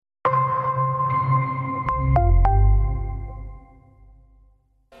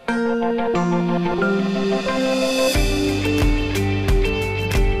Hello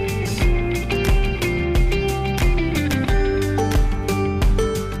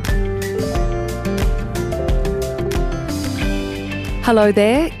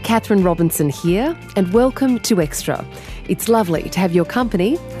there, Catherine Robinson here, and welcome to Extra. It's lovely to have your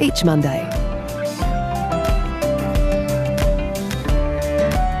company each Monday.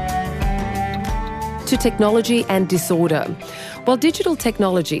 To technology and disorder. While digital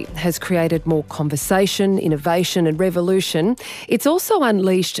technology has created more conversation, innovation and revolution, it's also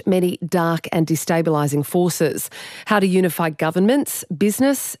unleashed many dark and destabilising forces. How to unify governments,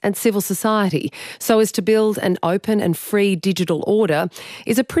 business and civil society so as to build an open and free digital order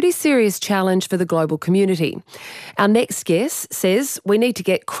is a pretty serious challenge for the global community. Our next guest says we need to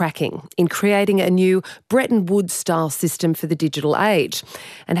get cracking in creating a new Bretton Woods-style system for the digital age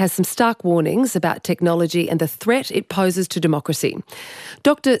and has some stark warnings about technology and the threat it poses to democracy.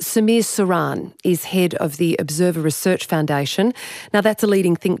 Dr. Samir Suran is head of the Observer Research Foundation. Now, that's a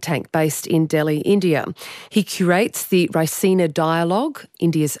leading think tank based in Delhi, India. He curates the Raisina Dialogue,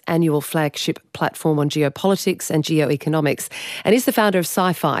 India's annual flagship platform on geopolitics and geoeconomics, and is the founder of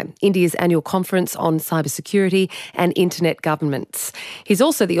SciFi, India's annual conference on cybersecurity and internet governments. He's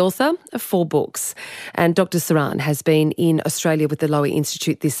also the author of 4 books. And Dr. Suran has been in Australia with the Lowy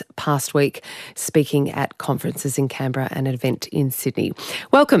Institute this past week, speaking at conferences in Canberra and an event in Sydney.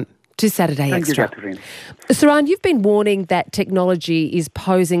 Welcome to Saturday Extra. Thank you, Catherine. Suran, you've been warning that technology is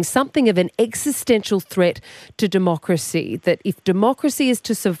posing something of an existential threat to democracy, that if democracy is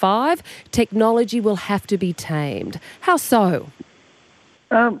to survive, technology will have to be tamed. How so?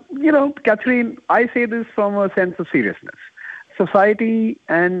 Catherine, I say this from a sense of seriousness. Society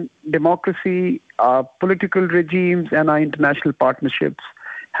and democracy, our political regimes and our international partnerships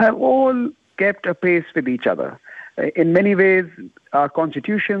have all kept a pace with each other. In many ways, our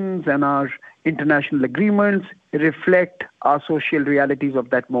constitutions and our international agreements reflect our social realities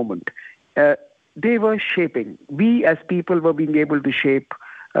of that moment. They were shaping. We as people were being able to shape,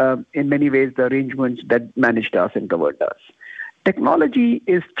 in many ways, the arrangements that managed us and governed us. Technology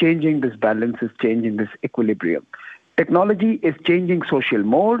is changing this balance, is changing this equilibrium. Technology is changing social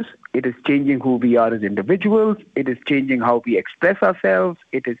modes. It is changing who we are as individuals. It is changing how we express ourselves.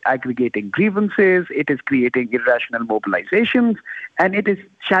 It is aggregating grievances. It is creating irrational mobilizations. And it is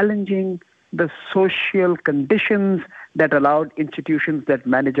challenging the social conditions that allowed institutions that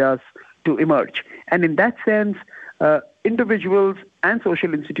manage us to emerge. And in that sense, individuals and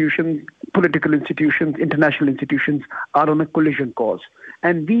social institutions, political institutions, international institutions are on a collision course.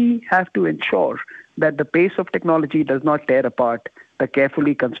 And we have to ensure that the pace of technology does not tear apart the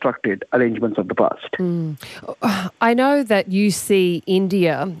carefully constructed arrangements of the past. I know that you see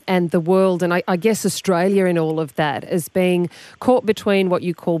India and the world, and I guess Australia in all of that, as being caught between what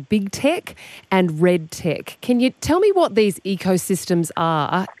you call big tech and red tech. Can you tell me what these ecosystems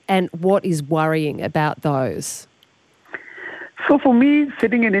are and what is worrying about those? So for me,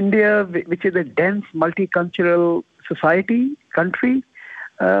 sitting in India, which is a dense multicultural country,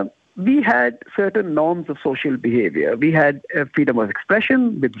 we had certain norms of social behavior. We had freedom of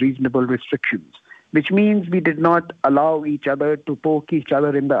expression with reasonable restrictions, which means we did not allow each other to poke each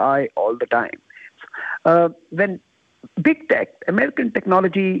other in the eye all the time. When big tech, American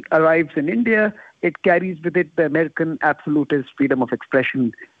technology arrives in India, it carries with it the American absolutist freedom of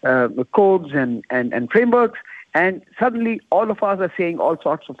expression codes and frameworks. And suddenly all of us are saying all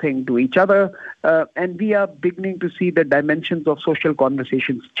sorts of things to each other, and we are beginning to see the dimensions of social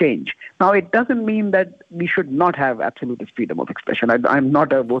conversations change. Now, it doesn't mean that we should not have absolute freedom of expression. I'm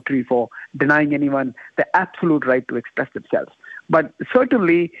not a votary for denying anyone the absolute right to express themselves. But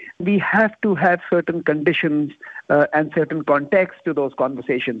certainly, we have to have certain conditions and certain context to those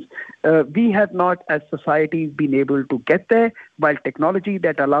conversations. We have not, as societies, been able to get there, while technology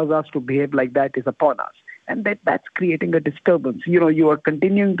that allows us to behave like that is upon us. And that's creating a disturbance. You are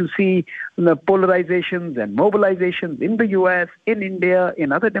continuing to see the polarizations and mobilizations in the US, in India,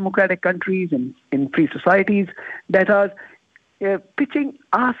 in other democratic countries, in free societies that are pitching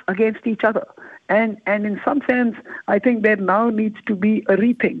us against each other. And in some sense, I think there now needs to be a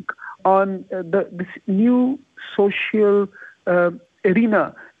rethink on this new social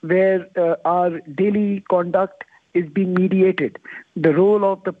arena where our daily conduct is being mediated. The role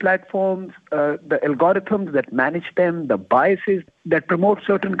of the platforms, the algorithms that manage them, the biases that promote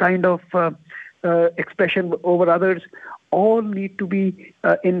certain kind of expression over others, all need to be,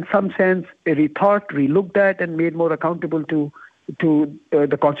 in some sense, rethought, relooked at, and made more accountable to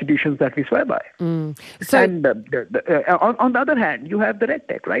the constitutions that we swear by. So, and on the other hand, you have the red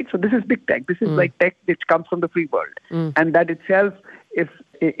tech, right? So this is big tech. This is like tech which comes from the free world. And that itself if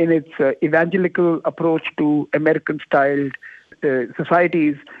in its evangelical approach to American-styled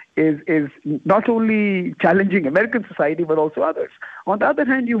societies is not only challenging American society but also others. On the other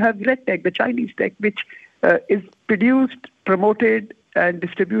hand, you have red tech, the Chinese tech, which is produced, promoted, and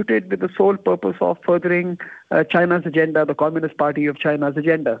distributed with the sole purpose of furthering China's agenda, the Communist Party of China's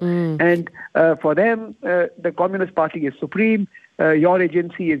agenda. And for them, the Communist Party is supreme. Your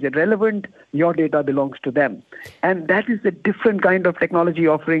agency is irrelevant. Your data belongs to them. And that is a different kind of technology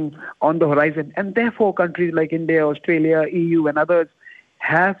offering on the horizon. And therefore, countries like India, Australia, EU, and others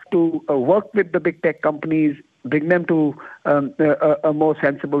have to work with the big tech companies, bring them to a more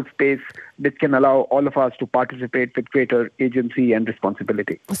sensible space that can allow all of us to participate with greater agency and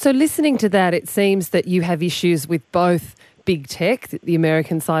responsibility. So listening to that, it seems that you have issues with both big tech, the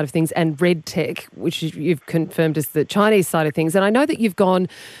American side of things, and red tech, which you've confirmed is the Chinese side of things. And I know that you've gone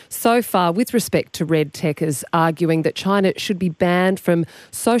so far with respect to red tech as arguing that China should be banned from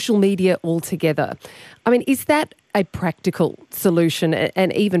social media altogether. I mean, is that a practical solution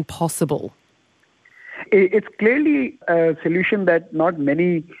and even possible? It's clearly a solution that not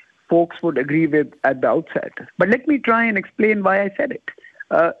many folks would agree with at the outset. But let me try and explain why I said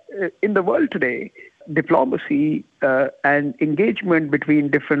it. In the world today, diplomacy and engagement between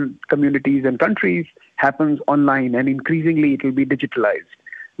different communities and countries happens online, and increasingly it will be digitalized.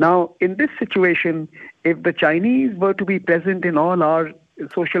 Now, in this situation, if the Chinese were to be present in all our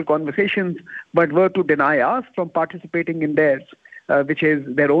social conversations but were to deny us from participating in theirs, which is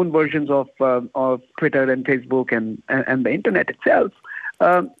their own versions of Twitter and Facebook and the internet itself,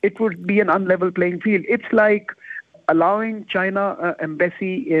 it would be an unlevel playing field. It's like allowing China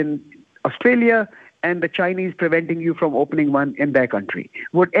embassy in Australia and the Chinese preventing you from opening one in their country.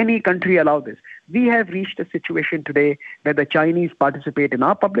 Would any country allow this? We have reached a situation today where the Chinese participate in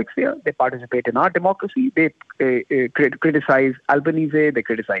our public sphere, they participate in our democracy, they criticize Albanese, they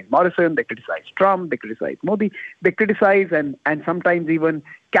criticize Morrison, they criticize Trump, they criticize Modi, they criticize and sometimes even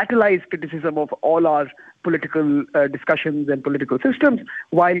catalyze criticism of all our political discussions and political systems,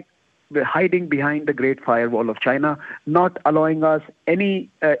 while we're hiding behind the Great Firewall of China, not allowing us any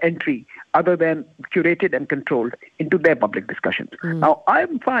entry other than curated and controlled into their public discussions. Now,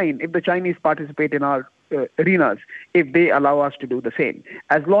 I'm fine if the Chinese participate in our arenas, if they allow us to do the same,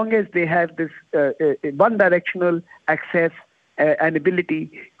 as long as they have this one-directional access and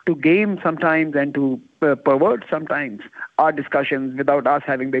ability to game sometimes and to pervert sometimes our discussions without us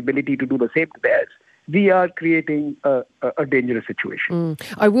having the ability to do the same to theirs. We are creating a dangerous situation.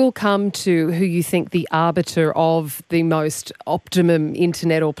 I will come to who you think the arbiter of the most optimum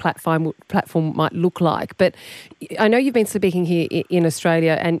internet or platform might look like. But I know you've been speaking here in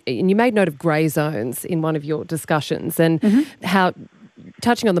Australia and you made note of grey zones in one of your discussions and how,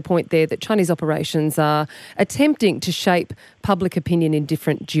 touching on the point there that Chinese operations are attempting to shape public opinion in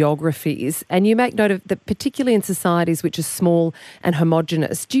different geographies. And you make note of that, particularly in societies which are small and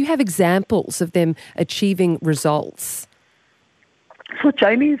homogenous. Do you have examples of them achieving results? So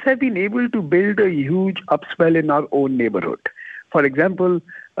Chinese have been able to build a huge upswell in our own neighborhood. For example,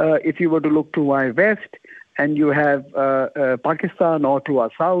 if you were to look to our west and you have Pakistan, or to our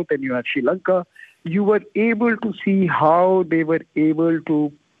south and you have Sri Lanka, you were able to see how they were able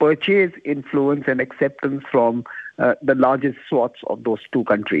to purchase influence and acceptance from the largest swaths of those two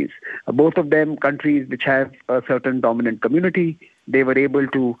countries. Both of them countries which have a certain dominant community. They were able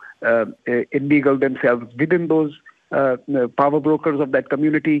to inveigle themselves within those power brokers of that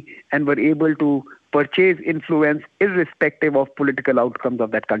community and were able to purchase influence irrespective of political outcomes of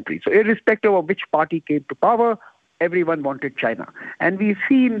that country. So irrespective of which party came to power, everyone wanted China. And we've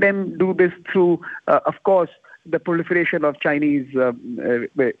seen them do this through, of course, the proliferation of Chinese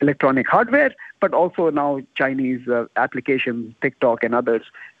electronic hardware, but also now Chinese applications, TikTok and others,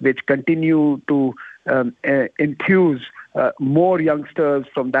 which continue to enthuse more youngsters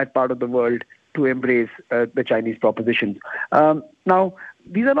from that part of the world to embrace the Chinese propositions. Now,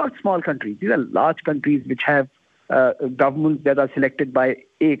 these are not small countries. These are large countries which have governments that are selected by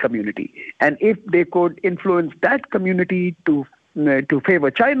a community. And if they could influence that community to favor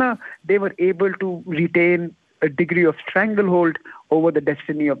China, they were able to retain a degree of stranglehold over the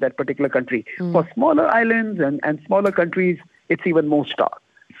destiny of that particular country. For smaller islands and smaller countries, it's even more stark.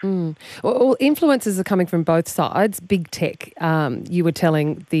 Well, influences are coming from both sides. Big tech. You were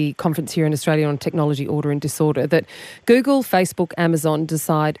telling the conference here in Australia on technology, order and disorder that Google, Facebook, Amazon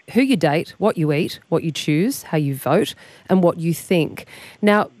decide who you date, what you eat, what you choose, how you vote and what you think.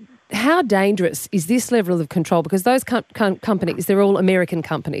 Now, How dangerous is this level of control? Because those companies, they're all American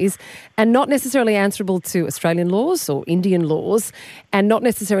companies and not necessarily answerable to Australian laws or Indian laws and not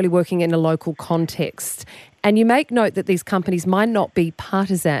necessarily working in a local context. And you make note that these companies might not be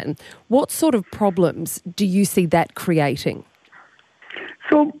partisan. What sort of problems do you see that creating?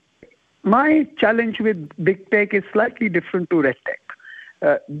 So my challenge with big tech is slightly different to red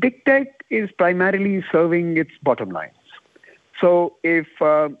tech. Big tech is primarily serving its bottom lines. So if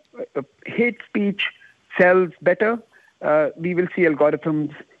hate speech sells better, we will see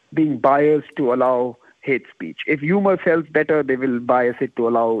algorithms being biased to allow hate speech. If humor sells better, they will bias it to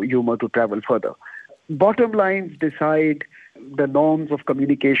allow humor to travel further. Bottom lines decide the norms of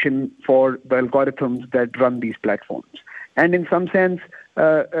communication for the algorithms that run these platforms. And in some sense,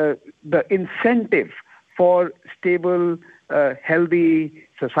 the incentive for stable, healthy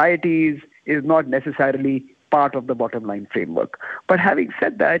societies is not necessarily part of the bottom line framework. But having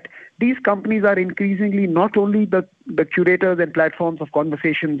said that, these companies are increasingly not only the curators and platforms of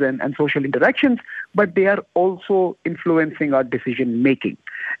conversations and social interactions, but they are also influencing our decision making.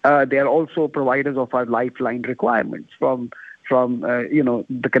 They are also providers of our lifeline requirements from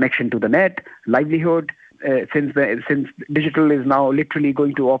the connection to the net, livelihood. Since digital is now literally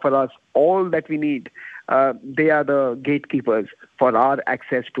going to offer us all that we need, they are the gatekeepers for our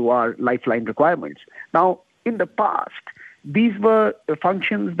access to our lifeline requirements. Now, in the past, these were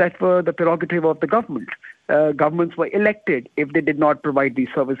functions that were the prerogative of the government. Governments were elected. If they did not provide these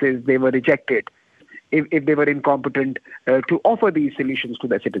services, they were rejected. If they were incompetent to offer these solutions to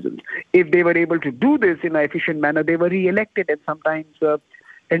their citizens. If they were able to do this in an efficient manner, they were re-elected and sometimes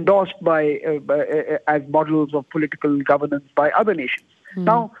endorsed as models of political governance by other nations.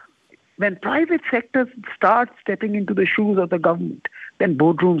 Now, when private sectors start stepping into the shoes of the government, then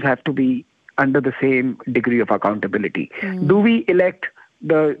boardrooms have to be under the same degree of accountability. Do we elect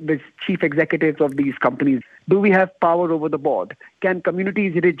the chief executives of these companies? Do we have power over the board? Can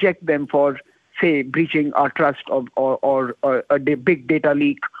communities reject them for, say, breaching our trust or a big data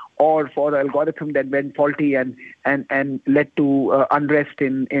leak, or for an algorithm that went faulty and led to unrest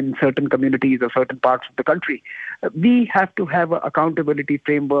in certain communities or certain parts of the country? We have to have an accountability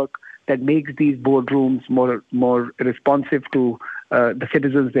framework that makes these boardrooms more responsive to the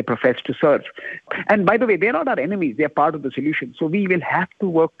citizens they profess to serve. And by the way, they're not our enemies. They're part of the solution. So we will have to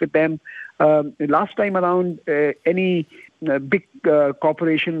work with them. Last time around, any big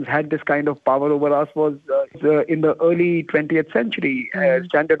corporations had this kind of power over us was in the early 20th century,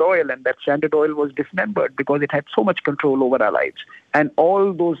 Standard Oil, and that Standard Oil was dismembered because it had so much control over our lives. And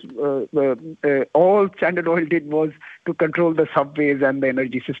all Standard Oil did was to control the subways and the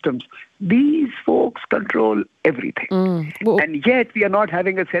energy systems. These folks control everything. And yet we are not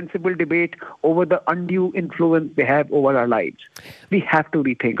having a sensible debate over the undue influence they have over our lives. We have to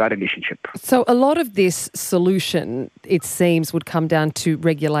rethink our relationship. So a lot of this solution, it seems, would come down to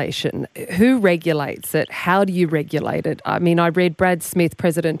regulation. Who regulates it? How do you regulate it? I mean, I read Brad Smith,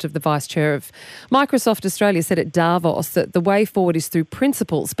 president of the vice chair of Microsoft Australia, said at Davos that the way forward is through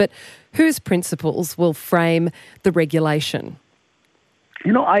principles. But whose principles will frame the regulation?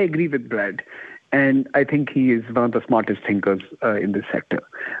 You know, I agree with Brad. And I think he is one of the smartest thinkers in this sector.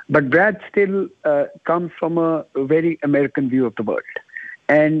 But Brad still comes from a very American view of the world.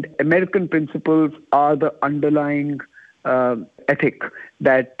 And American principles are the underlying ethic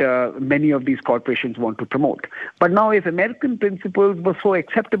that many of these corporations want to promote. But now, if American principles were so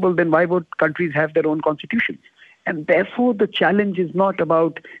acceptable, then why would countries have their own constitutions? And therefore, the challenge is not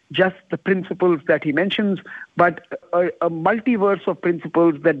about just the principles that he mentions, but a multiverse of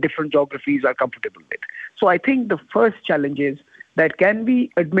principles that different geographies are comfortable with. So I think the first challenge is that can we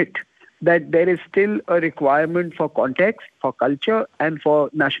admit that there is still a requirement for context, for culture, and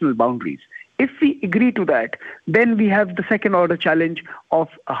for national boundaries. If we agree to that, then we have the second order challenge of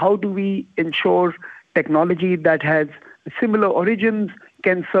how do we ensure technology that has similar origins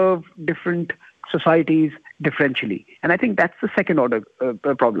can serve different societies differentially. And I think that's the second order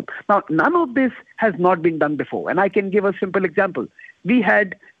problem. Now, none of this has not been done before. And I can give a simple example. We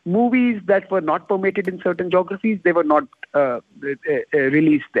had movies that were not permitted in certain geographies. They were not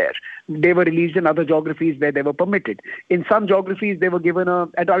released there. They were released in other geographies where they were permitted. In some geographies, they were given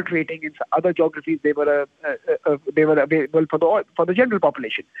an adult rating. In other geographies, they were available for the general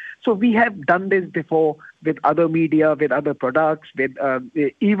population. So we have done this before with other media, with other products, with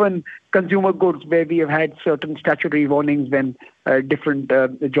even consumer goods, where we have had certain statutory warnings when different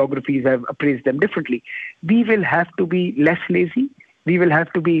geographies have appraised them differently. We will have to be less lazy. We will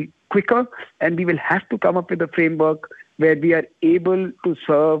have to be quicker, and we will have to come up with a framework where we are able to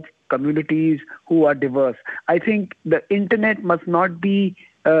serve communities who are diverse. I think the internet must not be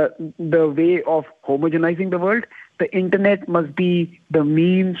the way of homogenizing the world. The internet must be the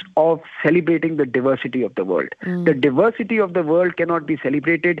means of celebrating the diversity of the world. The diversity of the world cannot be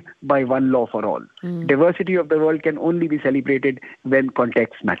celebrated by one law for all. Diversity of the world can only be celebrated when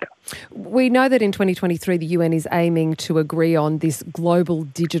contexts matter. We know that in 2023 the UN is aiming to agree on this global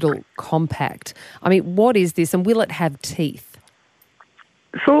digital compact. I mean, what is this and will it have teeth?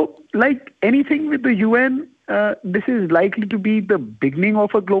 So, like anything with the UN, this is likely to be the beginning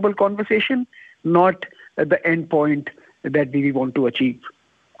of a global conversation, not the end point that we want to achieve.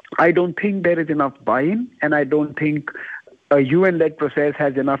 I don't think there is enough buy-in, and I don't think a UN-led process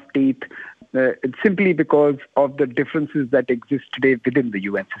has enough teeth simply because of the differences that exist today within the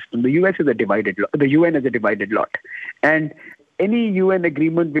UN system. The UN is a divided lot, and any UN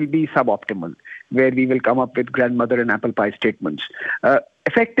agreement will be suboptimal, where we will come up with grandmother and apple pie statements.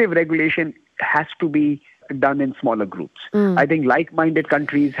 Effective regulation has to be done in smaller groups. I think like-minded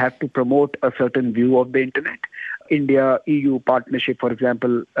countries have to promote a certain view of the internet. India-EU partnership, for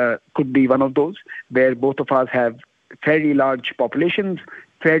example, could be one of those, where both of us have fairly large populations,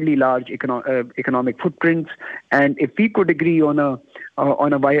 fairly large economic footprints, and if we could agree on a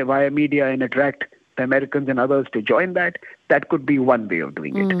via media and attract the Americans and others to join that could be one way of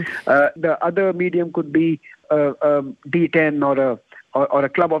doing it. The other medium could be D10 or a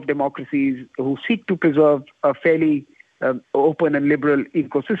club of democracies who seek to preserve a fairly open and liberal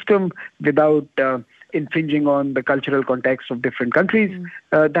ecosystem without infringing on the cultural context of different countries.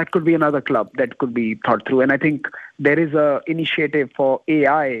 That could be another club that could be thought through. And I think there is an initiative for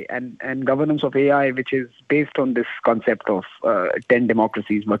AI and governance of AI, which is based on this concept of 10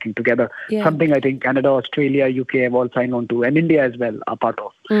 democracies working together. Yeah. Something I think Canada, Australia, UK have all signed on to, and India as well are part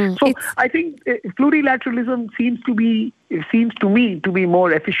of. So I think plurilateralism seems to me to be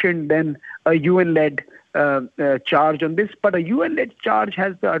more efficient than a UN-led charge on this, but a UN-led charge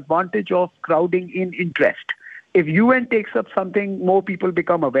has the advantage of crowding in interest. If UN takes up something, more people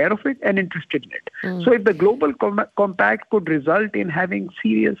become aware of it and interested in it. So if the global compact could result in having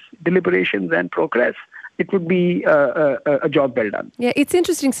serious deliberations and progress, it would be a job well done. Yeah, it's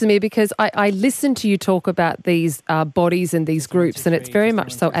interesting to me because I listen to you talk about these bodies and these groups, and it's very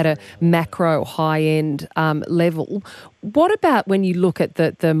much so at a macro, high-end level. What about when you look at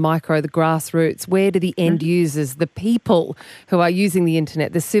the micro, the grassroots? Where do the end users, the people who are using the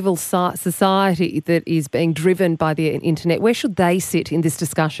internet, the civil society that is being driven by the internet, where should they sit in this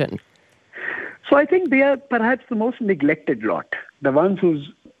discussion? So I think they are perhaps the most neglected lot, the ones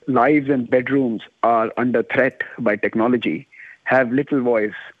whose lives and bedrooms are under threat by technology, have little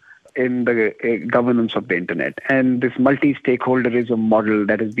voice in the governance of the internet. And this multi-stakeholderism model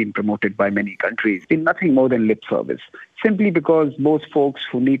that has been promoted by many countries been nothing more than lip service, simply because most folks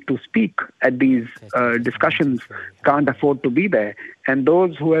who need to speak at these discussions can't afford to be there. And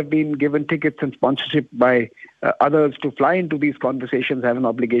those who have been given tickets and sponsorship by others to fly into these conversations have an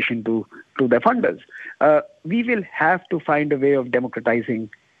obligation to their funders. We will have to find a way of democratizing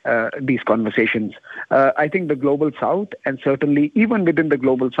these conversations. I think the Global South, and certainly even within the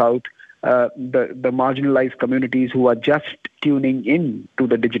Global South, the marginalized communities who are just tuning in to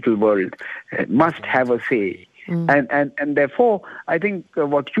the digital world must have a say. And therefore, I think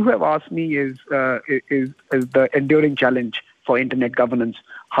what you have asked me is the enduring challenge for internet governance.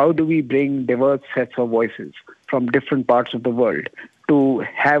 How do we bring diverse sets of voices from different parts of the world to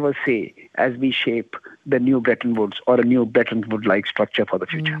have a say as we shape the new Bretton Woods or a new Bretton Woods-like structure for the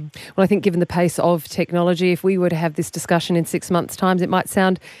future? Well, I think given the pace of technology, if we were to have this discussion in 6 months' time, it might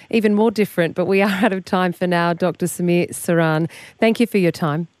sound even more different. But we are out of time for now. Dr. Sameer Saran, thank you for your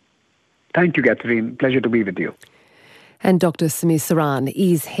time. Thank you, Catherine. Pleasure to be with you. And Dr. Sameer Saran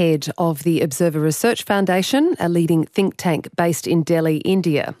is head of the Observer Research Foundation, a leading think tank based in Delhi,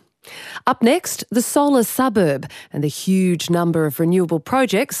 India. Up next, the solar suburb and the huge number of renewable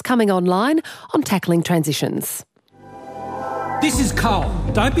projects coming online on tackling transitions. This is coal.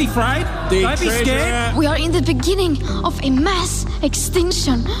 Don't be afraid. Don't be scared. We are in the beginning of a mass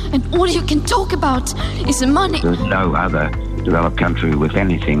extinction, and all you can talk about is money. There's no other developed country with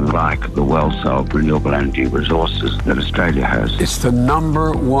anything like the wealth of renewable energy resources that Australia has. It's the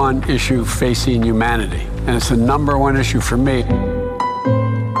number one issue facing humanity, and it's the number one issue for me.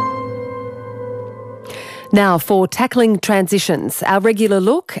 Now for Tackling Transitions, our regular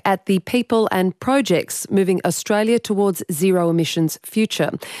look at the people and projects moving Australia towards zero emissions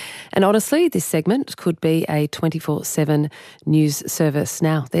future. And honestly, this segment could be a 24/7 news service.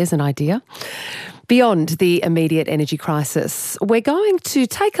 Now, there's an idea. Beyond the immediate energy crisis, we're going to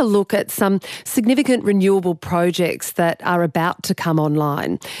take a look at some significant renewable projects that are about to come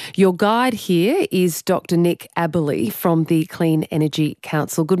online. Your guide here is Dr. Nick Aberley from the Clean Energy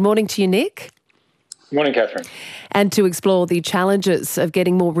Council. Good morning to you, Nick. Good morning, Catherine. And to explore the challenges of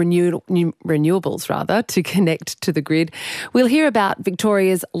getting more renewables to connect to the grid, we'll hear about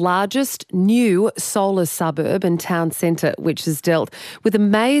Victoria's largest new solar suburb and town centre, which has dealt with a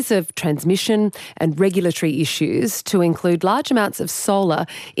maze of transmission and regulatory issues to include large amounts of solar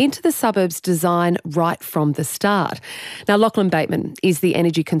into the suburb's design right from the start. Now, Lachlan Bateman is the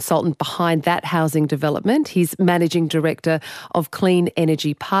energy consultant behind that housing development. He's managing director of Clean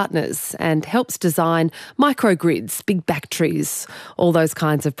Energy Partners and helps design microgrids, big batteries, all those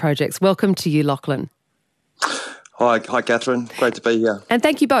kinds of projects. Welcome to you, Lachlan. Hi, Catherine. Great to be here. And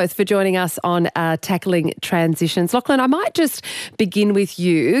thank you both for joining us on Tackling Transitions. Lachlan, I might just begin with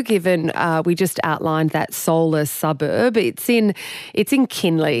you, given we just outlined that solar suburb. It's in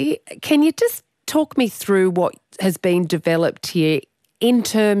Kinley. Can you just talk me through what has been developed here in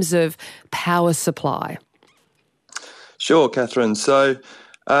terms of power supply? Sure, Catherine. So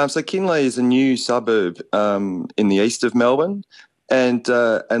Kinley is a new suburb in the east of Melbourne, and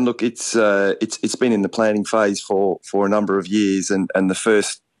look, it's been in the planning phase for a number of years, and the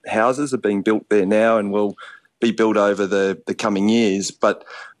first houses are being built there now, and will be built over the coming years. But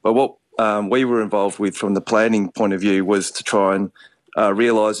what we were involved with from the planning point of view was to try and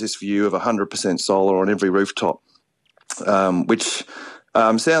realise this view of 100% solar on every rooftop, which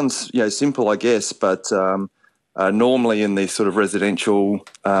sounds simple, I guess, but normally in these sort of residential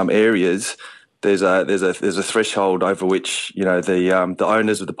areas, there's a threshold over which the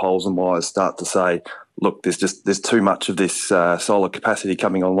owners of the poles and wires start to say, look, there's too much of this solar capacity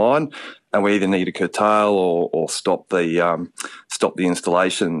coming online, and we either need to curtail or stop the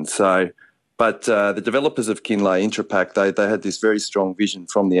installation. So, but the developers of Kinley, Intrapac, they had this very strong vision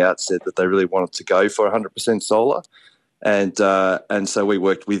from the outset that they really wanted to go for 100% solar. And so we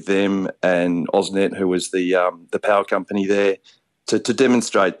worked with them and AusNet, who was the power company there, to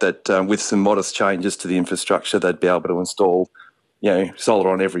demonstrate that with some modest changes to the infrastructure, they'd be able to install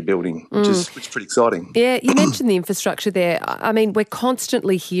solar on every building, which is pretty exciting. Yeah, you mentioned the infrastructure there. I mean, we're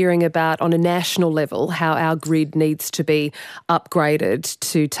constantly hearing about, on a national level, how our grid needs to be upgraded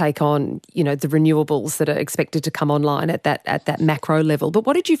to take on, the renewables that are expected to come online at that macro level. But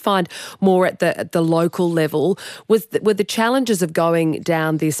what did you find more at the local level? Were the challenges of going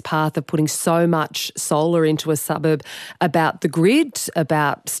down this path of putting so much solar into a suburb about the grid,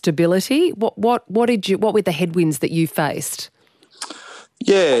 about stability? What were the headwinds that you faced?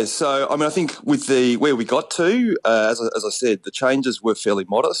 Yeah, so I think with where we got to, as I said, the changes were fairly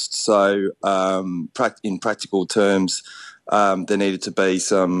modest. So in practical terms, there needed to be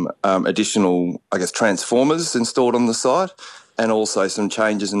some additional, transformers installed on the site, and also some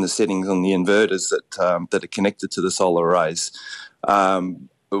changes in the settings on the inverters that are connected to the solar arrays.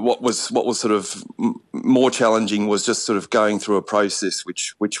 What was sort of more challenging was just sort of going through a process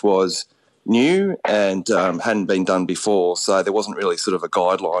which was new and hadn't been done before. So there wasn't really sort of a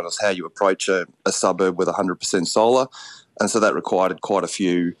guideline as how you approach a suburb with 100% solar. And so that required quite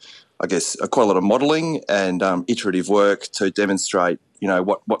a lot of modelling and iterative work to demonstrate,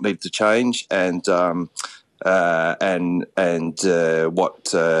 what needed to change and what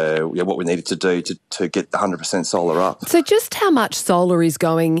we needed to do to get the 100% solar up. So just how much solar is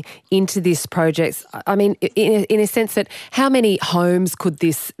going into this project? I mean, in a sense that how many homes could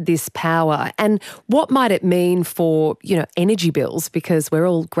this power, and what might it mean for, energy bills, because we're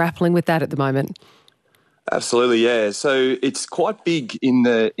all grappling with that at the moment? Absolutely, yeah. So it's quite big in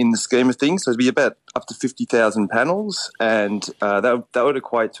the scheme of things. So it'd be about up to 50,000 panels, and that would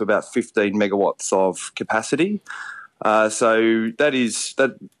equate to about 15 megawatts of capacity. So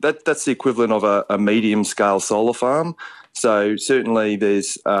that's the equivalent of a medium scale solar farm. So certainly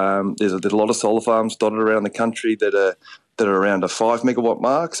there's a lot of solar farms dotted around the country that are around a 5 megawatt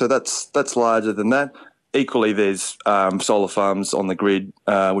mark. So that's larger than that. Equally, there's solar farms on the grid,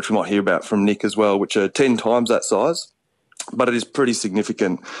 which we might hear about from Nick as well, which are 10 times that size. But it is pretty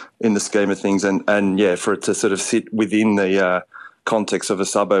significant in the scheme of things, and for it to sort of sit within the context of a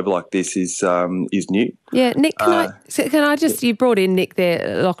suburb like this is new. Yeah, Nick, can I just, you brought in Nick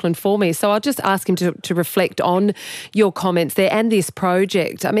there, Lachlan, for me, so I'll just ask him to reflect on your comments there and this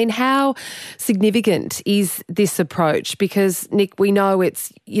project. I mean, how significant is this approach? Because, Nick, we know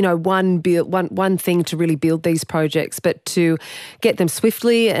it's, one thing to really build these projects, but to get them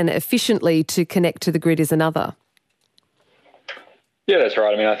swiftly and efficiently to connect to the grid is another. Yeah, that's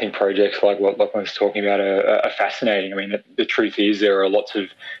right. I mean, I think projects like what Lachlan was talking about are fascinating. I mean, the truth is there are lots of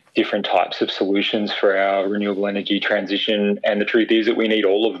different types of solutions for our renewable energy transition, and the truth is that we need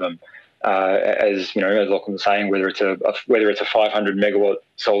all of them. As Lachlan was saying, whether it's a 500 megawatt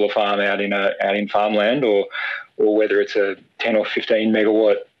solar farm out in farmland, or whether it's a 10 or 15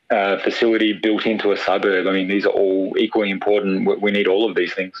 megawatt facility built into a suburb. I mean, these are all equally important. We need all of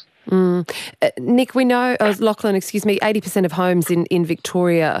these things. Nick, we know, Lachlan, 80% of homes in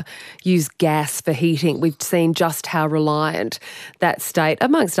Victoria use gas for heating. We've seen just how reliant that state,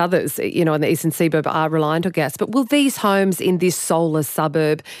 amongst others, in the eastern seaboard, are reliant on gas. But will these homes in this solar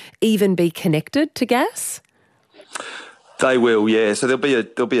suburb even be connected to gas? They will, yeah. So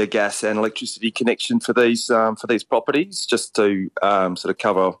there'll be a gas and electricity connection for these properties, just to sort of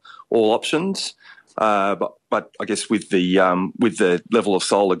cover all options. But I guess with the level of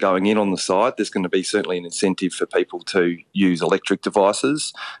solar going in on the site, there's going to be certainly an incentive for people to use electric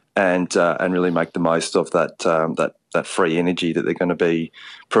devices and really make the most of that free energy that they're going to be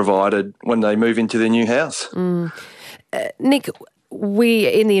provided when they move into their new house. Nick,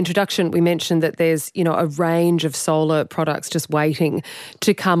 in the introduction, we mentioned that there's, a range of solar products just waiting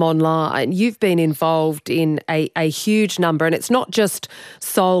to come online. You've been involved in a huge number, and it's not just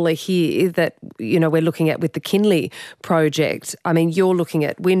solar here that, we're looking at with the Kinley project. I mean, you're looking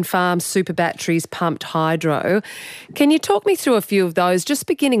at wind farms, super batteries, pumped hydro. Can you talk me through a few of those, just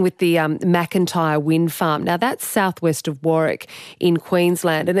beginning with the McIntyre wind farm? Now, that's southwest of Warwick in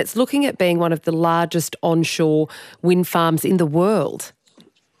Queensland, and it's looking at being one of the largest onshore wind farms in the world.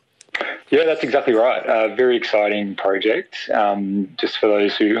 Yeah, that's exactly right. Very exciting project. Just for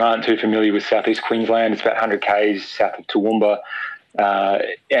those who aren't too familiar with southeast Queensland, it's about 100 k's south of Toowoomba.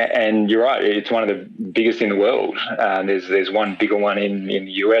 And you're right, it's one of the biggest in the world. There's one bigger one in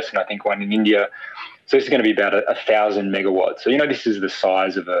the US and I think one in India. So this is going to be about 1,000 megawatts. So, this is the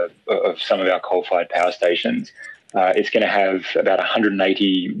size of some of our coal-fired power stations. It's going to have about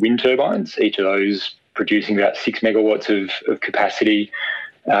 180 wind turbines, each of those producing about 6 megawatts of capacity.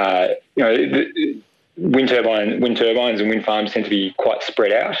 Wind turbines and wind farms tend to be quite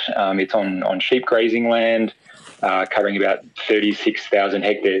spread out. It's on sheep grazing land, covering about 36,000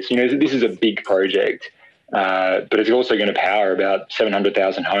 hectares. This is a big project, but it's also going to power about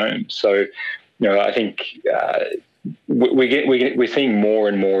 700,000 homes. So, I think we're seeing more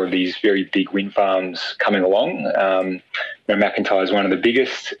and more of these very big wind farms coming along. McIntyre is one of the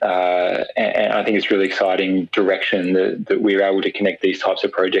biggest, and I think it's really exciting direction that we're able to connect these types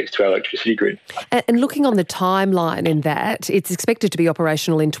of projects to our electricity grid. And looking on the timeline in that, it's expected to be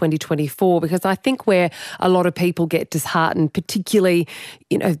operational in 2024, because I think where a lot of people get disheartened, particularly,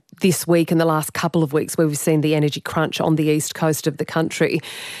 this week and the last couple of weeks where we've seen the energy crunch on the east coast of the country,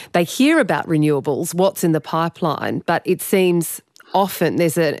 they hear about renewables, what's in the pipeline, but it seems often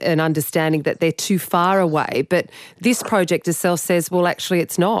there's an understanding that they're too far away. But this project itself says, well, actually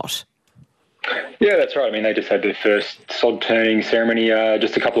it's not. Yeah, that's right. I mean, they just had their first sod turning ceremony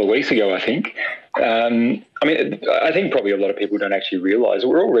just a couple of weeks ago, I think. I think probably a lot of people don't actually realise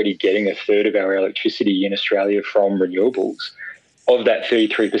we're already getting a third of our electricity in Australia from renewables. Of that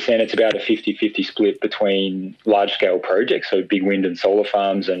 33%, it's about a 50-50 split between large-scale projects, so big wind and solar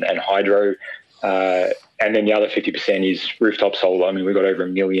farms and hydro, and then the other 50% is rooftop solar. I mean, we've got over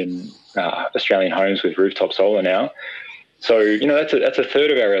 1 million Australian homes with rooftop solar now. So, that's a third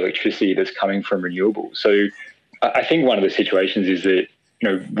of our electricity that's coming from renewables. So I think one of the situations is that,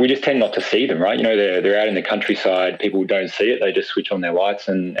 we just tend not to see them, right? They're out in the countryside. People don't see it. They just switch on their lights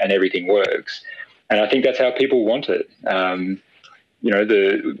and everything works. And I think that's how people want it.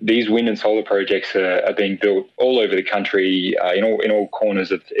 These wind and solar projects are being built all over the country, in all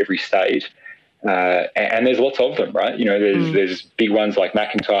corners of every state. And there's lots of them, right? There's big ones like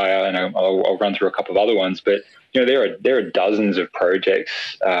McIntyre, and I'll run through a couple of other ones, but there are dozens of projects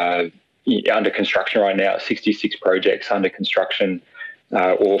under construction right now. 66 projects under construction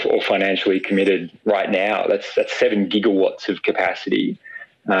or financially committed right now. That's 7 gigawatts of capacity,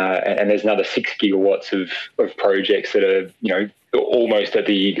 and there's another 6 gigawatts of projects that are almost at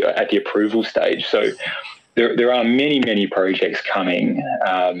the approval stage. So there are many projects coming,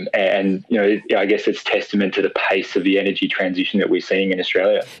 and I guess it's testament to the pace of the energy transition that we're seeing in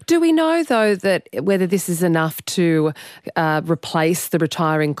Australia. Do we know, though, that whether this is enough to replace the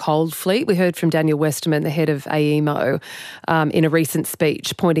retiring coal fleet? We heard from Daniel Westerman, the head of AEMO, in a recent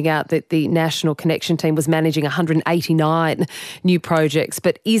speech, pointing out that the National Connection team was managing 189 new projects,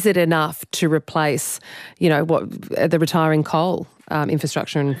 but is it enough to replace, the retiring coal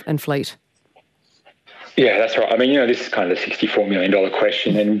infrastructure and fleet? Yeah, that's right. I mean, this is kind of the $64 million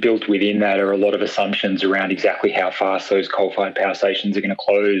question, and built within that are a lot of assumptions around exactly how fast those coal-fired power stations are going to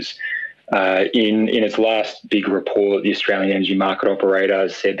close. In its last big report, the Australian Energy Market Operator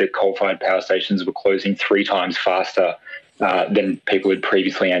said that coal-fired power stations were closing 3 times faster than people had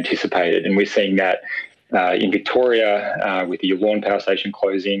previously anticipated. And we're seeing that in Victoria with the Yallourn Power Station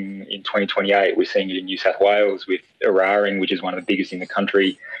closing in 2028. We're seeing it in New South Wales with Eraring, which is one of the biggest in the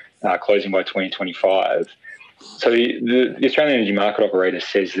country, closing by 2025. So the Australian Energy Market Operator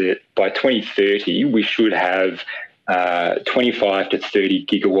says that by 2030 we should have 25 to 30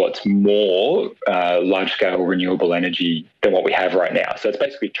 gigawatts more large-scale renewable energy than what we have right now. So it's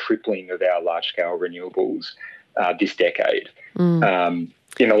basically tripling of our large-scale renewables this decade.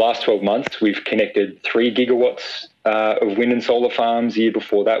 In the last 12 months, we've connected 3 gigawatts of wind and solar farms. The year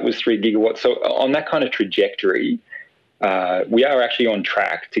before that was 3 gigawatts. So on that kind of trajectory, we are actually on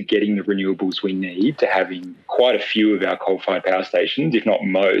track to getting the renewables we need, to having quite a few of our coal-fired power stations, if not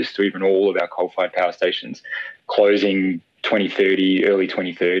most, or even all of our coal-fired power stations, closing 2030, early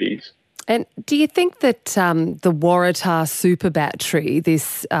 2030s. And do you think that the Waratah super battery,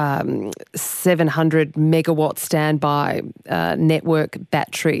 this 700 megawatt standby network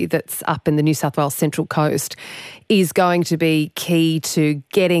battery that's up in the New South Wales Central Coast, is going to be key to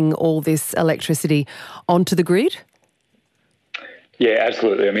getting all this electricity onto the grid? Yeah,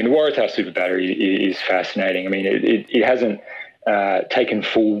 absolutely. I mean, the Waratah super battery is fascinating. I mean, it hasn't taken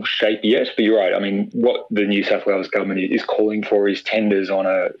full shape yet, but you're right. I mean, what the New South Wales government is calling for is tenders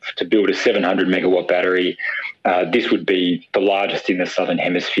to build a 700 megawatt battery. This would be the largest in the Southern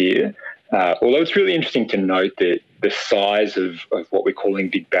Hemisphere. Although it's really interesting to note that the size of what we're calling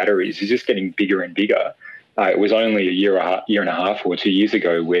big batteries is just getting bigger and bigger. It was only a year and a half or 2 years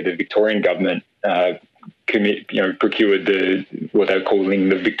ago where the Victorian government procured what they're calling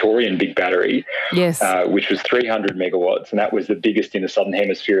the Victorian Big Battery, yes, which was 300 megawatts, and that was the biggest in the Southern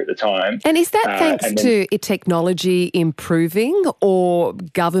Hemisphere at the time. And is that thanks to technology improving, or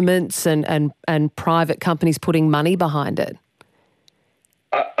governments and private companies putting money behind it?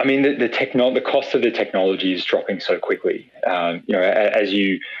 I mean, the cost of the technology is dropping so quickly. As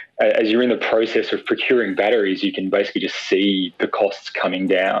you're in the process of procuring batteries, you can basically just see the costs coming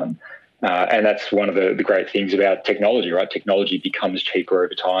down. And that's one of the great things about technology, right? Technology becomes cheaper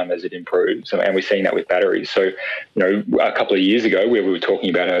over time as it improves, and we're seeing that with batteries. So, a couple of years ago, where we were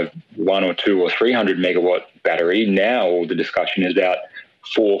talking about a 1 or 2 or 300 megawatt battery, now the discussion is about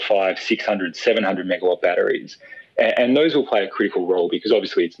 4, 5, 600, 700 megawatt batteries. And those will play a critical role because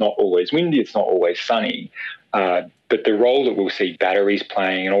obviously it's not always windy, it's not always sunny. But the role that we'll see batteries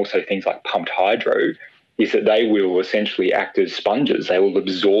playing, and also things like pumped hydro, is that they will essentially act as sponges. They will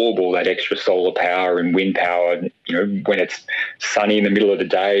absorb all that extra solar power and wind power, when it's sunny in the middle of the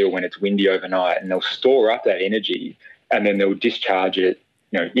day or when it's windy overnight, and they'll store up that energy, and then they'll discharge it,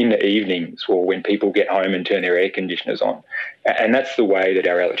 in the evenings or when people get home and turn their air conditioners on. And that's the way that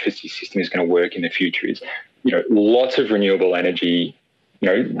our electricity system is going to work in the future, is, lots of renewable energy,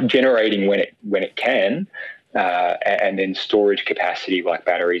 generating when it can, and then storage capacity like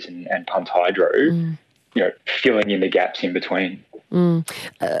batteries and pumped hydro, filling in the gaps in between.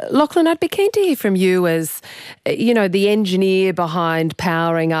 Lachlan, I'd be keen to hear from you as, the engineer behind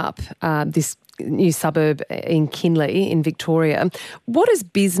powering up this new suburb in Kinley in Victoria. What has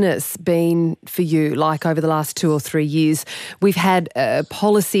business been for you like over the last 2 or 3 years? We've had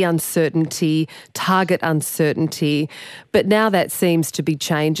policy uncertainty, target uncertainty, but now that seems to be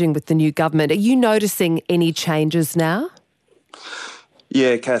changing with the new government. Are you noticing any changes now?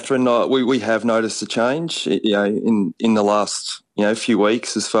 Yeah, Catherine, we have noticed a change, in the last, few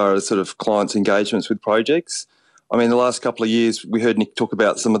weeks as far as sort of clients' engagements with projects. I mean, the last couple of years, we heard Nick talk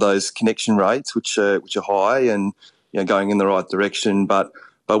about some of those connection rates, which are high and going in the right direction. But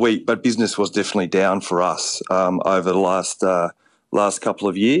business was definitely down for us over the last couple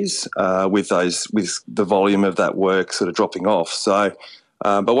of years with the volume of that work sort of dropping off. So,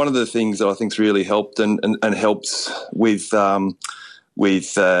 but one of the things that I think's really helped and helps with some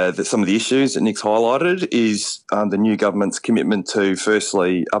of the issues that Nick's highlighted is the new government's commitment to,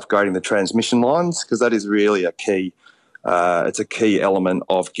 firstly, upgrading the transmission lines, because that is really a key It's a key element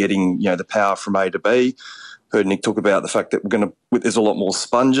of getting, the power from A to B. Heard Nick talk about the fact that there's a lot more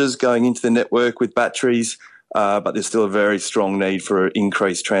sponges going into the network with batteries, but there's still a very strong need for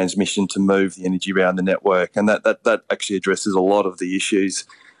increased transmission to move the energy around the network, and that actually addresses a lot of the issues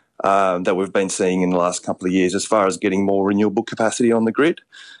that we've been seeing in the last couple of years as far as getting more renewable capacity on the grid.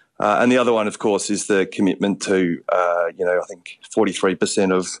 And the other one, of course, is the commitment to, I think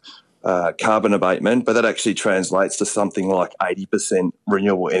 43% of carbon abatement, but that actually translates to something like 80%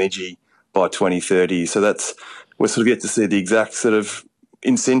 renewable energy by 2030. So we're sort of yet to see the exact sort of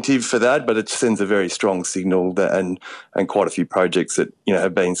incentive for that, but it sends a very strong signal that, and quite a few projects that,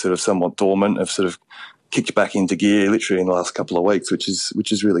 have been sort of somewhat dormant have sort of kicked back into gear literally in the last couple of weeks, which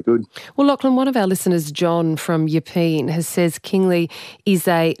is really good. Well, Lachlan, one of our listeners, John from Yepeen, says Kingley is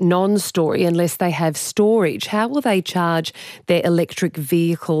a non-story unless they have storage. How will they charge their electric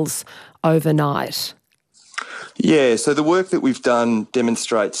vehicles overnight? Yeah, so the work that we've done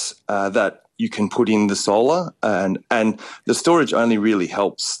demonstrates that you can put in the solar, and the storage only really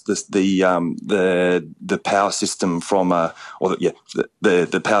helps the power system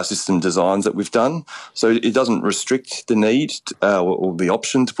the power system designs that we've done. So it doesn't restrict the need or the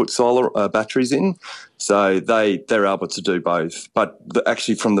option to put solar batteries in. So they're able to do both. But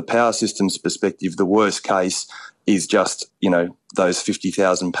actually, from the power system's perspective, the worst case is just those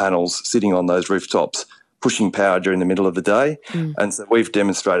 50,000 panels sitting on those rooftops, pushing power during the middle of the day. And so we've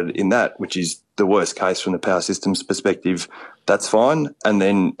demonstrated in that, which is the worst case from the power system's perspective, that's fine. And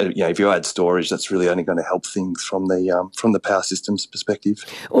then, if you add storage, that's really only going to help things from the power system's perspective.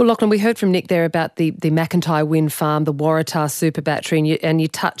 Well, Lachlan, we heard from Nick there about the McIntyre wind farm, the Waratah super battery, and you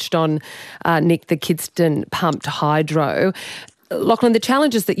touched on, Nick, the Kidston pumped hydro. Lachlan, the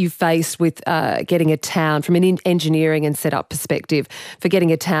challenges that you faced with getting a town, from an engineering and setup perspective, for getting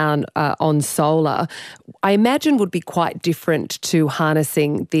a town on solar, I imagine would be quite different to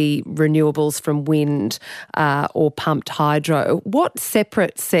harnessing the renewables from wind or pumped hydro. What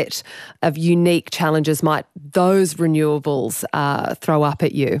separate set of unique challenges might those renewables throw up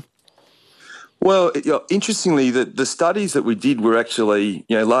at you? Well, interestingly, the studies that we did were actually,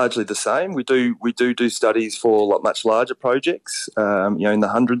 largely the same. We do studies for much larger projects, in the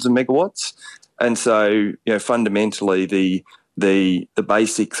hundreds of megawatts, and so fundamentally the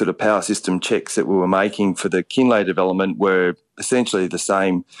basic sort of power system checks that we were making for the Kinley development were essentially the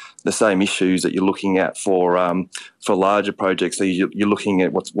same issues that you're looking at for larger projects. So you're looking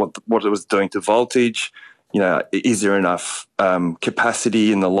at what it was doing to voltage. Is there enough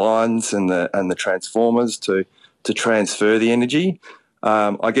capacity in the lines and the transformers to transfer the energy?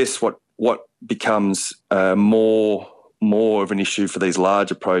 I guess what becomes more of an issue for these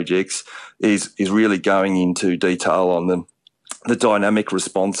larger projects is really going into detail on the dynamic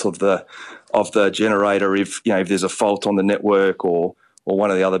response of the generator if there's a fault on the network or one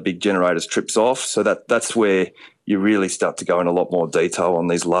of the other big generators trips off. So that's where you really start to go in a lot more detail on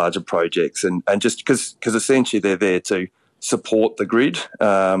these larger projects, and just because essentially they're there to support the grid,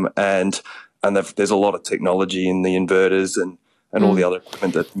 and there's a lot of technology in the inverters and all the other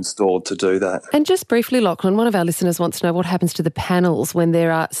equipment that's installed to do that. And just briefly, Lachlan, one of our listeners wants to know what happens to the panels when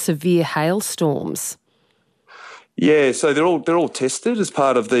there are severe hailstorms. Yeah, so they're all tested as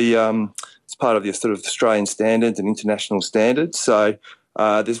part of the sort of Australian standards and international standards. So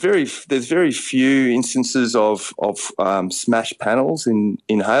there's very few instances of smashed panels in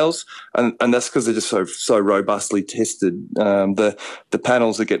hails, and that's because they're just so robustly tested. The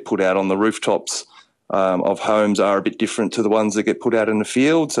panels that get put out on the rooftops of homes are a bit different to the ones that get put out in the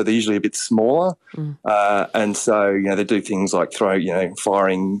field, so they're usually a bit smaller. And so they do things like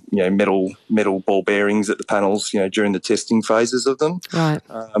firing metal ball bearings at the panels during the testing phases of them. Right.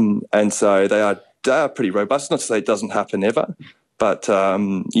 And so they are pretty robust. Not to say it doesn't happen ever, but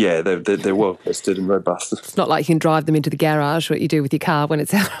they're well tested and robust. It's not like you can drive them into the garage, what you do with your car when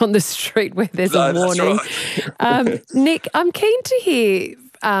it's out on the street where there's a warning. That's right. Nick, I'm keen to hear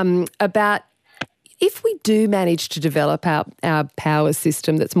about if we do manage to develop our power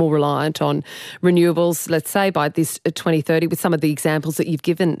system that's more reliant on renewables, let's say by this 2030, with some of the examples that you've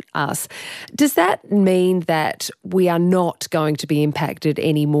given us, does that mean that we are not going to be impacted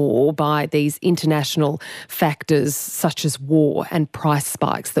anymore by these international factors such as war and price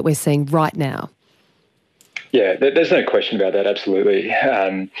spikes that we're seeing right now? Yeah, there's no question about that, absolutely.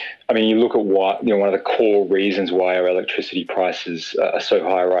 You look at what, one of the core reasons why our electricity prices are so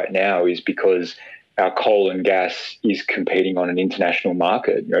high right now is because our coal and gas is competing on an international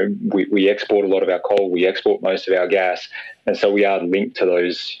market. We export a lot of our coal, we export most of our gas, and so we are linked to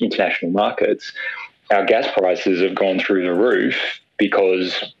those international markets. Our gas prices have gone through the roof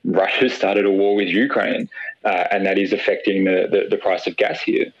because Russia started a war with Ukraine, and that is affecting the price of gas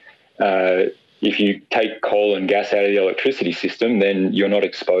here. If you take coal and gas out of the electricity system, then you're not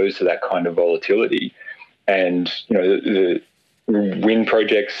exposed to that kind of volatility. And, the wind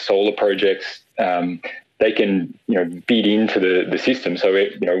projects, solar projects, they can, bid into the system. So,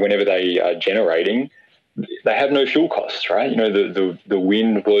 whenever they are generating, they have no fuel costs, right? The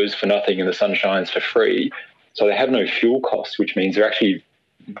wind blows for nothing and the sun shines for free. So they have no fuel costs, which means they're actually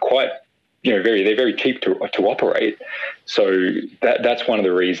quite, they're very cheap to operate. So that's one of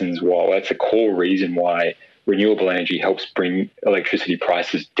the reasons why, that's a core reason why renewable energy helps bring electricity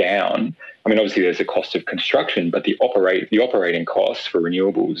prices down. I mean, obviously there's a cost of construction, but the operating costs for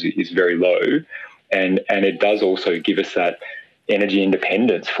renewables is very low. And it does also give us that energy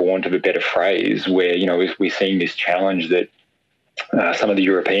independence, for want of a better phrase, where, we're seeing this challenge that some of the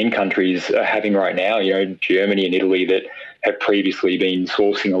European countries are having right now, Germany and Italy, that have previously been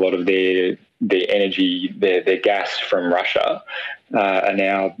sourcing a lot of their energy, their gas from Russia, are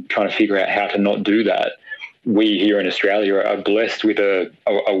now trying to figure out how to not do that. We here in Australia are blessed with a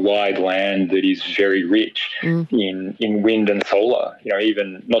wide land that is very rich in wind and solar.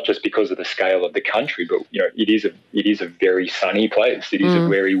 Even not just because of the scale of the country, but it is a very sunny place. It is a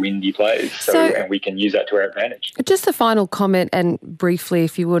very windy place. So and we can use that to our advantage. Just a final comment, and briefly,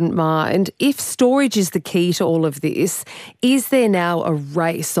 if you wouldn't mind, if storage is the key to all of this, is there now a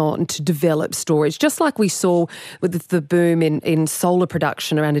race on to develop storage, just like we saw with the boom in solar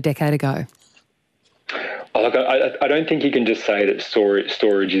production around a decade ago? I don't think you can just say that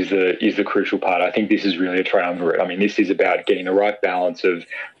storage is the crucial part. I think this is really a triumvirate. I mean, this is about getting the right balance of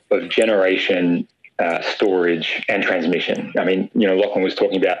generation, storage and transmission. I mean, Lachlan was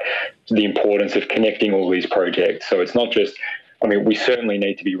talking about the importance of connecting all these projects. So it's not just, we certainly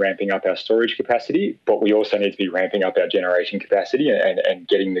need to be ramping up our storage capacity, but we also need to be ramping up our generation capacity and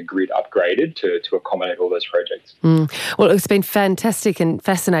getting the grid upgraded to accommodate all those projects. Well, it's been fantastic and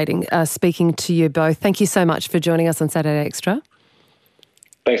fascinating speaking to you both. Thank you so much for joining us on Saturday Extra.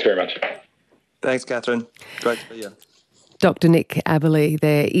 Thanks very much. Thanks, Catherine. Great to be here. Dr. Nick Aberle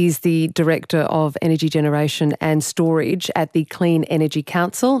there is the Director of Energy Generation and Storage at the Clean Energy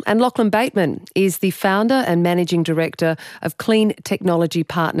Council, and Lachlan Bateman is the Founder and Managing Director of Clean Technology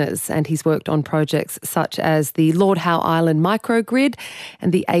Partners, and he's worked on projects such as the Lord Howe Island microgrid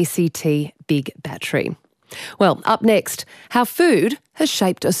and the ACT Big Battery. Well, up next, how food has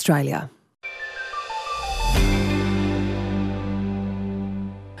shaped Australia.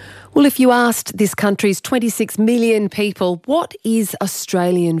 Well, if you asked this country's 26 million people, what is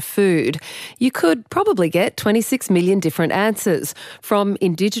Australian food? You could probably get 26 million different answers, from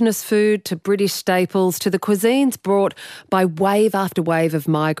Indigenous food to British staples to the cuisines brought by wave after wave of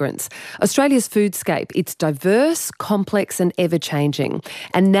migrants. Australia's foodscape, it's diverse, complex and ever-changing.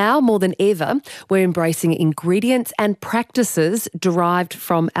 And now more than ever, we're embracing ingredients and practices derived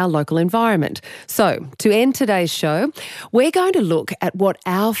from our local environment. So, to end today's show, we're going to look at what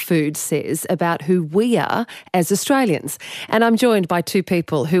our food says about who we are as Australians. And I'm joined by two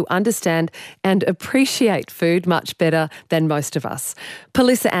people who understand and appreciate food much better than most of us.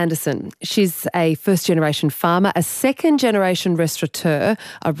 Polissa Anderson, she's a first-generation farmer, a second-generation restaurateur,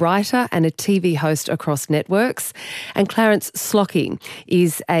 a writer and a TV host across networks. And Clarence Slockey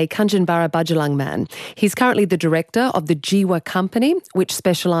is a Kunjunbara Budjalung man. He's currently the director of the Jiwa Company, which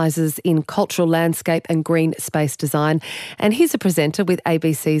specialises in cultural landscape and green space design. And he's a presenter with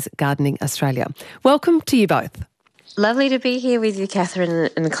ABC's Gardening Australia. Welcome to you both. Lovely to be here with you, Catherine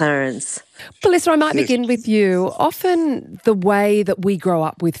and Clarence. Polissa, I might begin with you. Often the way that we grow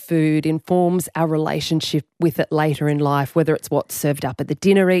up with food informs our relationship with it later in life, whether it's what's served up at the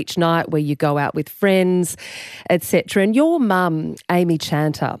dinner each night, where you go out with friends, etc. And your mum, Amy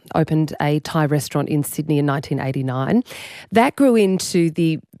Chanter, opened a Thai restaurant in Sydney in 1989. That grew into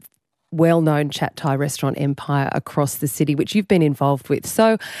the well-known Chat Thai restaurant empire across the city, which you've been involved with.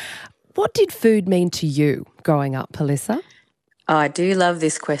 So what did food mean to you growing up, Polissa? Oh, I do love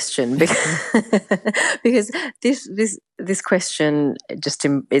this question because this question just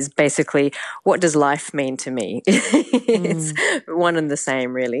is basically, what does life mean to me? It's one and the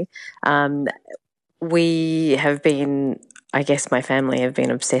same, really. We have been, I guess my family have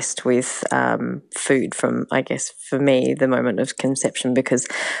been obsessed with food from, I guess, for me, the moment of conception, because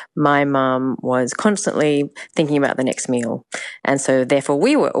my mum was constantly thinking about the next meal. And so therefore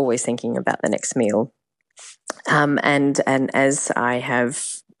we were always thinking about the next meal. And as I have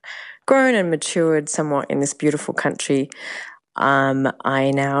grown and matured somewhat in this beautiful country,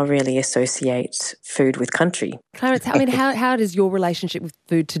 I now really associate food with country. Clarence, how does your relationship with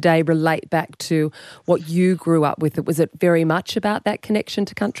food today relate back to what you grew up with? Was it very much about that connection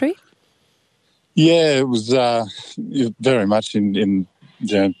to country? Yeah, it was very much in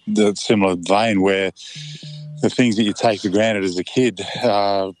the similar vein where the things that you take for granted as a kid,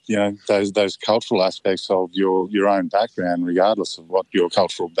 those cultural aspects of your own background, regardless of what your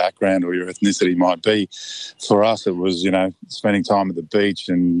cultural background or your ethnicity might be. For us, it was, spending time at the beach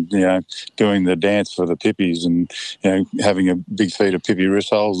and, doing the dance for the pippies and, having a big feed of pippy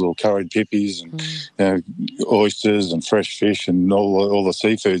rissoles or curried pippies and oysters and fresh fish and all the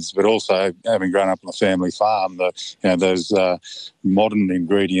seafoods, but also having grown up on a family farm, those modern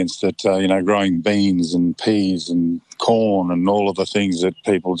ingredients that, growing beans and peas and corn and all of the things that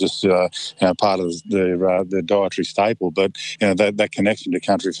people just, part of their dietary staple. But, that connection to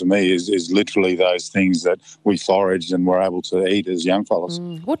country for me is literally those things that we foraged and were able to eat as young fellas.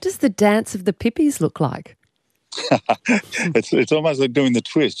 What does the dance of the pippies look like? It's almost like doing the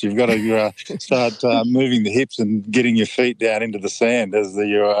twist. You've got to start moving the hips and getting your feet down into the sand as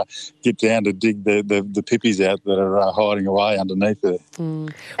you get down to dig the pippies out that are hiding away underneath it.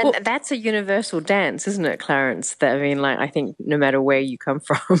 And that's a universal dance, isn't it, Clarence? I think no matter where you come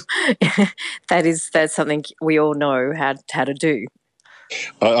from, that's something we all know how to do.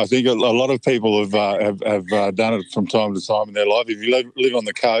 I think a lot of people have done it from time to time in their life. If you live on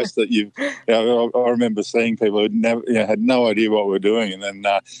the coast, I remember seeing people who had no idea what we're doing, and then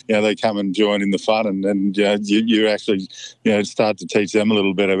they come and join in the fun, and you actually start to teach them a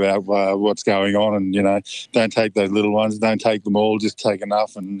little bit about what's going on, and don't take those little ones, don't take them all, just take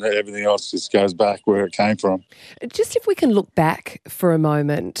enough, and everything else just goes back where it came from. Just if we can look back for a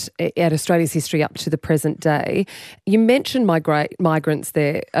moment at Australia's history up to the present day, you mentioned migrants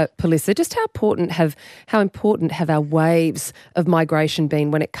there, Palissa. Just how important have our waves of migration been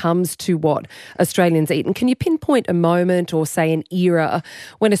when it comes to what Australians eat? And can you pinpoint a moment or say an era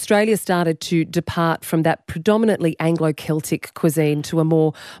when Australia started to depart from that predominantly Anglo-Celtic cuisine to a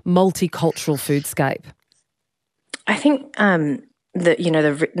more multicultural foodscape? I think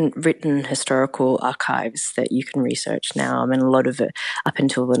the written historical archives that you can research now, a lot of it up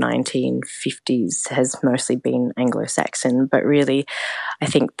until the 1950s has mostly been Anglo-Saxon, but really I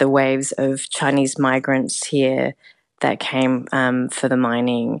think the waves of Chinese migrants here that came for the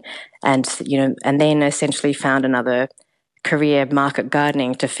mining and then essentially found another career, market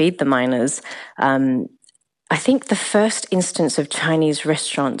gardening, to feed the miners. I think the first instance of Chinese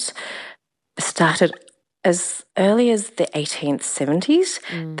restaurants started as early as the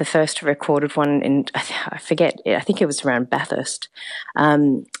 1870s, the first recorded one in, I forget, I think it was around Bathurst.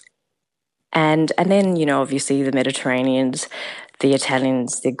 And then, obviously the Mediterraneans, the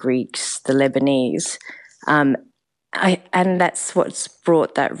Italians, the Greeks, the Lebanese. And that's what's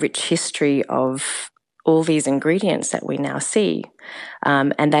brought that rich history of all these ingredients that we now see.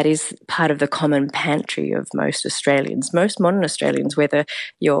 And that is part of the common pantry of most Australians, most modern Australians, whether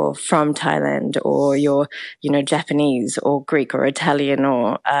you're from Thailand or you're, Japanese or Greek or Italian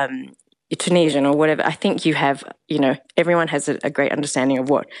or Tunisian or whatever. I think you have, everyone has a great understanding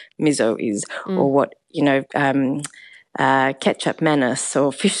of what miso is or what, ketchup mayonnaise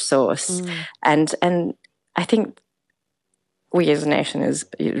or fish sauce. And I think we as a nation is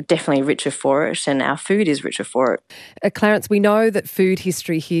definitely richer for it, and our food is richer for it. Clarence, we know that food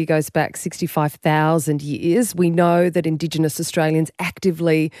history here goes back 65,000 years. We know that Indigenous Australians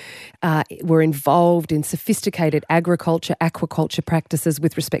actively were involved in sophisticated agriculture, aquaculture practices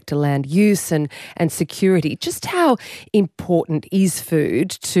with respect to land use and security. Just how important is food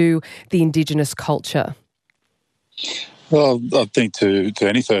to the Indigenous culture? Well, I think to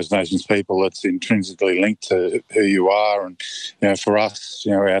any First Nations people, it's intrinsically linked to who you are. And, for us,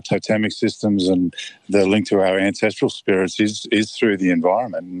 our totemic systems and the link to our ancestral spirits is through the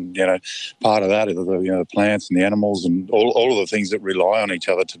environment. And, part of that is the plants and the animals and all of the things that rely on each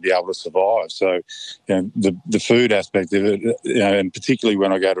other to be able to survive. So, the food aspect of it, and particularly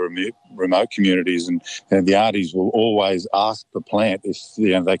when I go to remote communities, and the aunties will always ask the plant if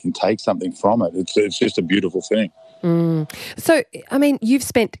they can take something from it. It's just a beautiful thing. So, you've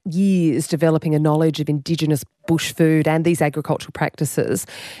spent years developing a knowledge of Indigenous bush food and these agricultural practices.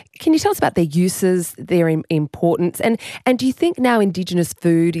 Can you tell us about their uses, their importance, and do you think now Indigenous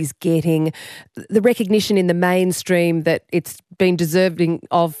food is getting the recognition in the mainstream that it's been deserving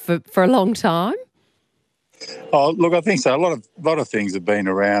of for a long time? Oh, look, I think so. A lot of things have been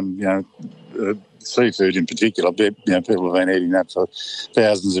around, seafood in particular. People have been eating that for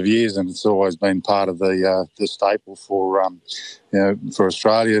thousands of years, and it's always been part of the staple for for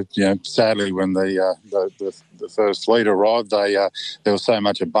Australia, sadly, when the first fleet arrived, there was so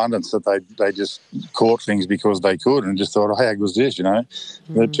much abundance that they just caught things because they could and just thought, oh, how good is this,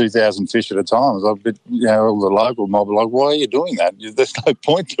 2,000 fish at a time. All the local mob were like, why are you doing that? There's no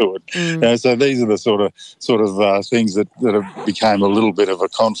point to it. So these are the sort of things that have became a little bit of a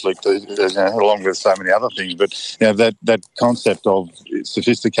conflict, along with so many other things. But that concept of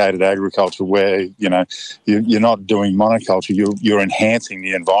sophisticated agriculture, where you're not doing monoculture, you're enhancing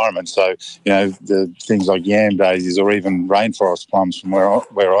the environment. So the things like yam daisies or even rainforest plums from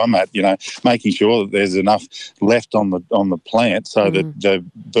where I'm at, making sure that there's enough left on the plant so that the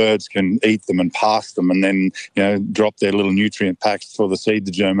birds can eat them and pass them, and then drop their little nutrient packs for the seed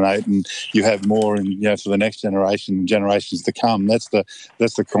to germinate, and you have more for the next generation and generations to come. That's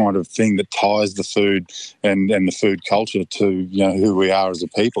the kind of thing that ties the food and the food culture to who we are as a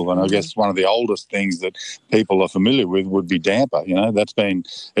people. And I guess one of the oldest things that people are familiar with would be damper. That's been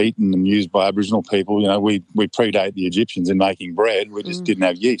eaten and used by Aboriginal people. We predate the Egyptians in making bread. We just didn't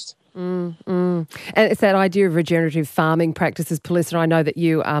have yeast. And it's that idea of regenerative farming practices, Palissa, I know that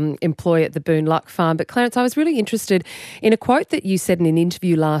you employ at the Boon Luck Farm. But Clarence, I was really interested in a quote that you said in an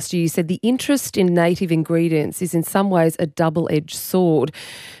interview last year. You said the interest in native ingredients is in some ways a double-edged sword,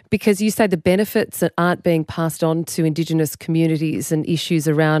 because you say the benefits that aren't being passed on to Indigenous communities and issues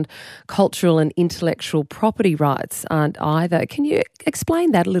around cultural and intellectual property rights aren't either. Can you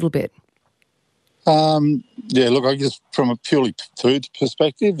explain that a little bit? Look, I guess from a purely food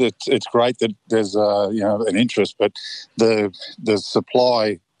perspective, it's great that there's an interest, but the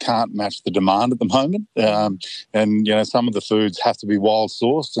supply can't match the demand at the moment. And some of the foods have to be wild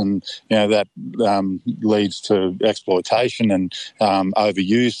sourced, and that leads to exploitation and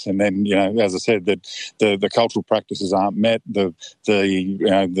overuse. And then as I said, that the cultural practices aren't met, the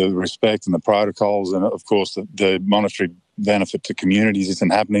respect and the protocols, and of course the monetary benefit to communities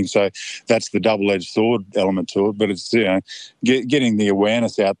isn't happening. So that's the double-edged sword element to it. But it's getting the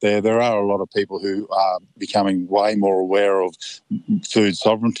awareness out there. There are a lot of people who are becoming way more aware of food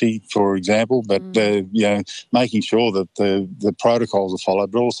sovereignty, for example. But making sure that the protocols are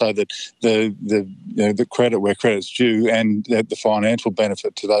followed, but also that the credit where credit's due, and the financial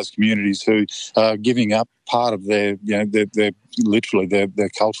benefit to those communities who are giving up part of their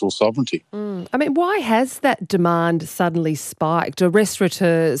cultural sovereignty. I mean, why has that demand suddenly spiked? Are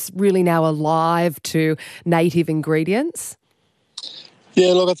restaurateurs really now alive to native ingredients?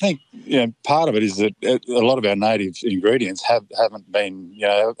 Yeah, look, I think part of it is that a lot of our native ingredients haven't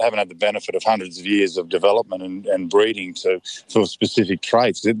had the benefit of hundreds of years of development and breeding for specific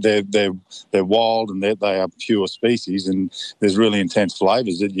traits. They're wild, and they are pure species, and there's really intense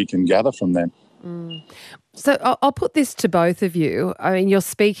flavours that you can gather from them. So I'll put this to both of you. I mean, you're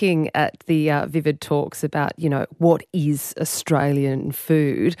speaking at the Vivid Talks about, what is Australian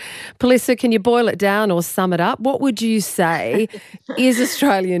food. Palissa, can you boil it down or sum it up? What would you say is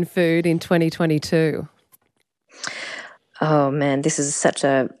Australian food in 2022? Oh, man, this is such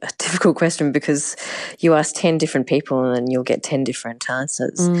a difficult question, because you ask 10 different people and you'll get 10 different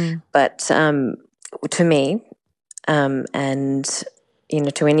answers. But to me, and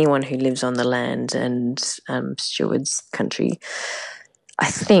to anyone who lives on the land and stewards country, I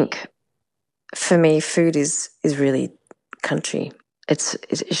think for me, food is really country. It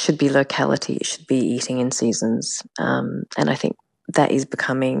should be locality. It should be eating in seasons, and I think that is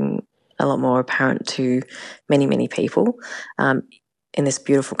becoming a lot more apparent to many, many people in this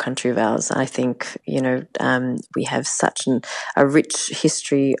beautiful country of ours. I think, we have such a rich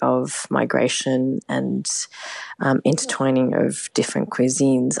history of migration and intertwining of different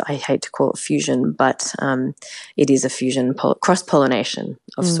cuisines. I hate to call it fusion, but it is a fusion, cross-pollination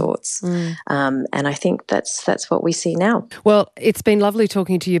of sorts. And I think that's what we see now. Well, it's been lovely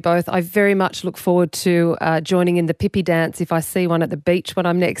talking to you both. I very much look forward to joining in the Pippi dance if I see one at the beach when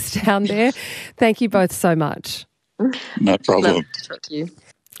I'm next down there. Thank you both so much. No problem. Love to talk to you.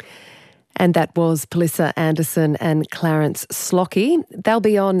 And that was Palissa Anderson and Clarence Slockey. They'll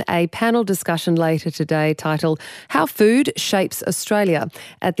be on a panel discussion later today titled How Food Shapes Australia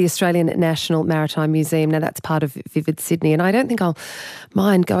at the Australian National Maritime Museum. Now, that's part of Vivid Sydney, and I don't think I'll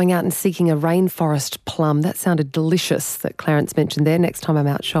mind going out and seeking a rainforest plum. That sounded delicious that Clarence mentioned there next time I'm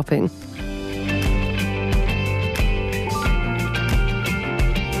out shopping.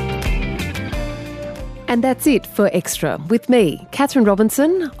 And that's it for Extra with me, Catherine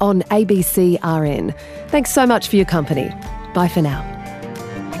Robinson, on ABC RN. Thanks so much for your company. Bye for now.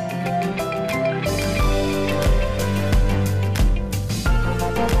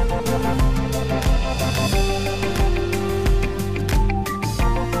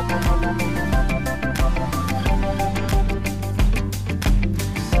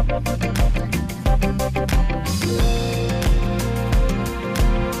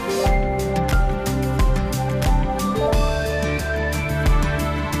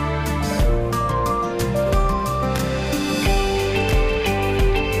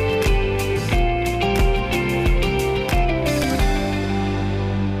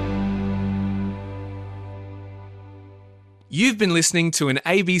 You've been listening to an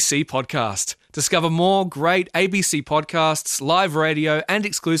ABC podcast. Discover more great ABC podcasts, live radio and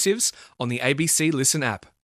exclusives on the ABC Listen app.